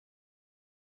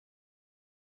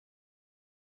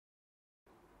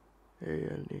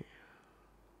Iya nih.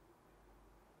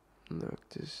 Look,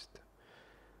 just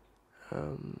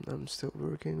I'm still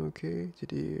working, okay?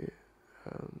 Jadi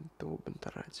tunggu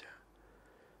bentar aja.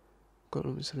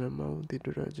 Kalau misalnya mau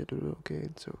tidur aja dulu, okay?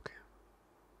 It's okay.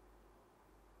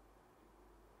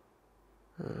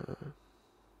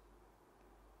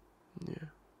 Ya.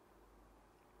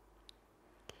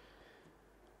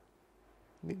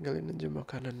 Tinggalin aja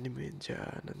makanan di meja,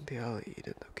 nanti I'll eat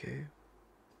it, okay?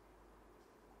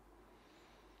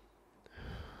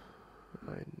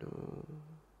 I know,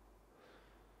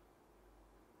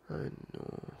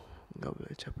 nggak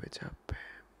boleh capek-capek.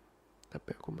 Tapi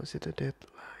aku masih ada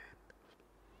deadline.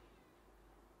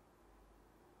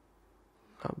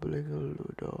 Nggak boleh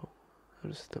ngeluh dong,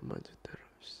 harus tetap maju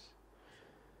terus.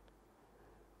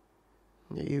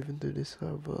 Ya even to this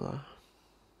level lah.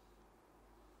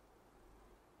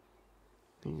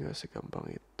 Ini gak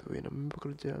segampang itu, ya namanya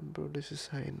pekerjaan bro, udah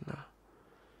selesain lah.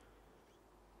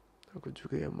 Aku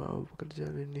juga yang mau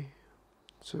pekerjaan ini.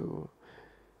 So,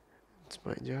 it's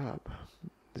my job.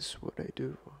 This is what I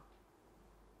do.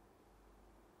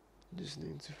 Just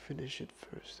need to finish it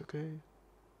first, okay?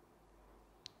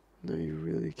 I know you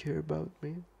really care about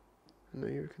me. I know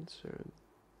you're concerned.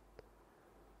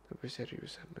 Tapi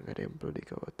seriusan, gak ada yang perlu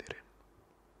dikhawatirin.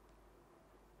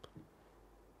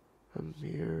 I'm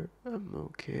here, I'm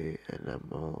okay, and I'm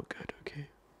all good, okay?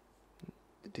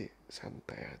 Jadi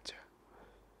santai aja.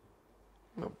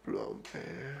 Nggak perlu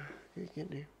sampai kayak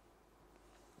gini.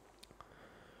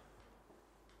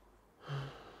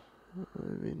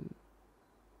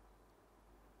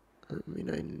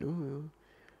 I know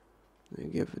you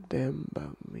give a damn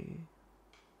about me.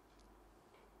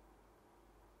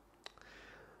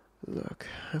 Look,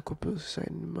 aku perlu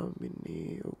selesaiin mam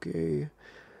ini, okay?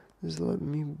 Just let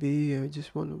me be, I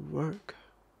just want to work.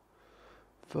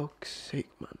 Fuck's sake,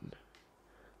 man.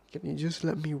 Can you just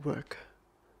let me work?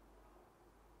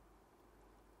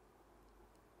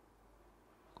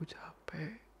 Aku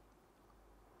capek.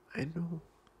 I know.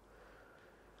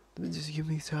 But just give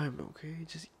me time, okay?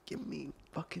 Just give me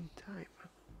fucking time.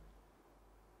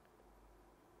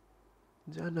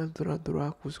 Jangan atur-atur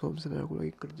aku kalau misalnya aku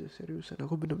lagi kerja seriusan.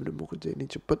 Aku bener-bener mau kerja ini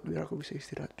cepet biar aku bisa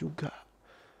istirahat juga.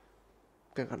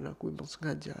 Bukan karena aku emang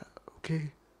sengaja,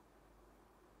 okay?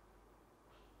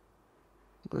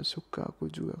 Gak suka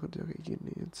aku juga kerja kayak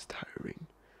gini. It's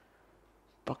tiring.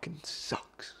 Fucking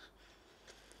sucks.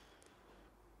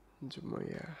 Cuma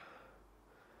ya,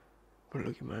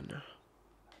 perlu gimana?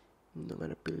 Udah gak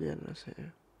ada pilihan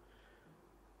rasanya.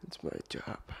 It's my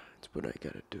job. It's what I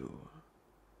gotta do.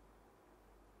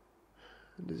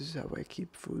 This is how I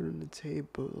keep food on the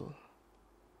table.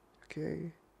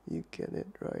 Okay? You get it,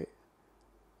 right?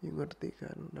 You ngerti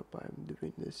kan kenapa I'm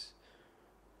doing this?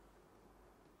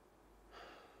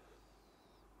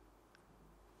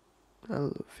 I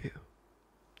love you.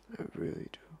 I really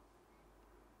do.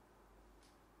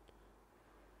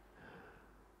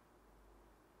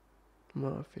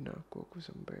 Maafin aku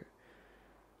sampai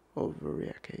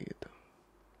overreact kayak gitu.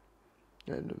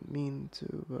 I don't mean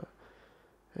to, but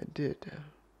I did.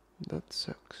 That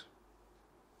sucks.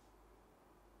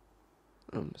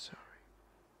 I'm sorry.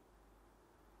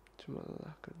 Cuma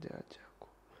lelah kerja aja aku.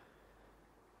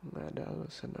 Nggak ada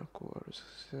alasan aku harus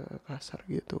kasar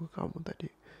gitu ke kamu tadi.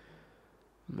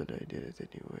 But I did it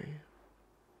anyway.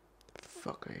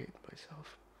 Fuck, I hate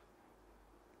myself.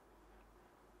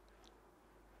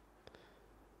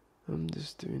 I'm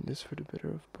just doing this for the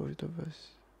better of both of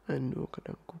us. I know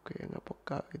kadang aku kayak gak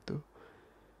peka gitu.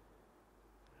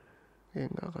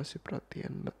 Kayak gak kasih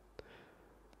perhatian, but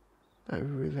I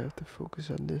really have to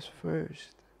focus on this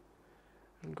first.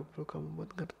 Dan gue perlu kamu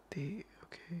buat ngerti,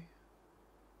 okay?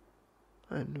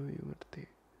 I know you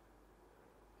ngerti.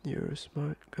 You're a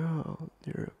smart girl.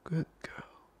 You're a good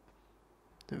girl.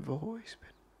 You've always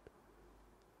been.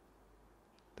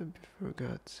 But for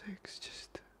God's sakes,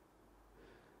 just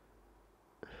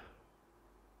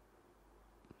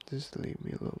leave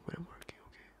me alone when I'm working,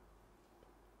 okay?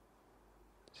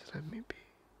 Just let me be.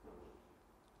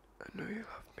 I know you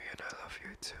love me and I love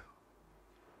you too.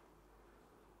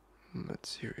 But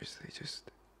seriously,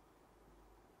 just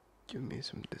give me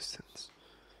some distance.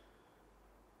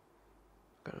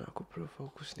 Karena aku perlu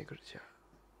fokus nih kerja.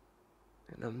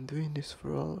 And I'm doing this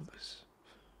for all of us.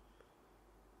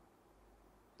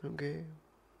 Okay?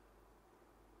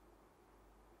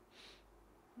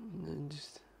 And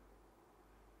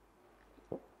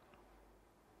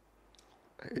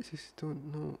I just don't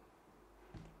know.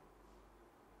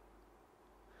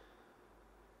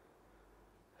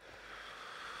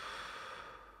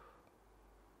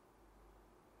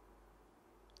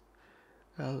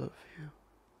 I love you.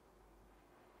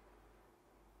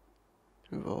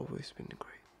 You've always been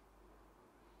great.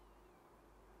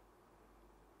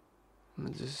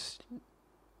 Just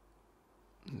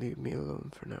leave me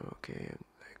alone for now, okay?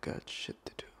 I got shit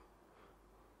to do.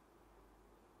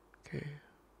 Okay?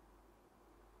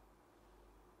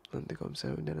 Nanti kalau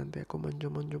misalnya udah nanti aku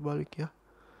manja-manja balik ya.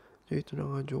 Jadi itu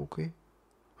tenang aja, okay?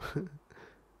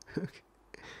 Okay.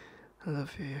 I love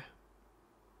you, yeah.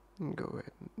 Go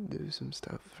ahead and do some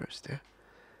stuff first, yeah?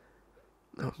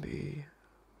 I'll be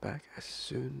back as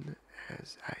soon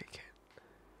as I can.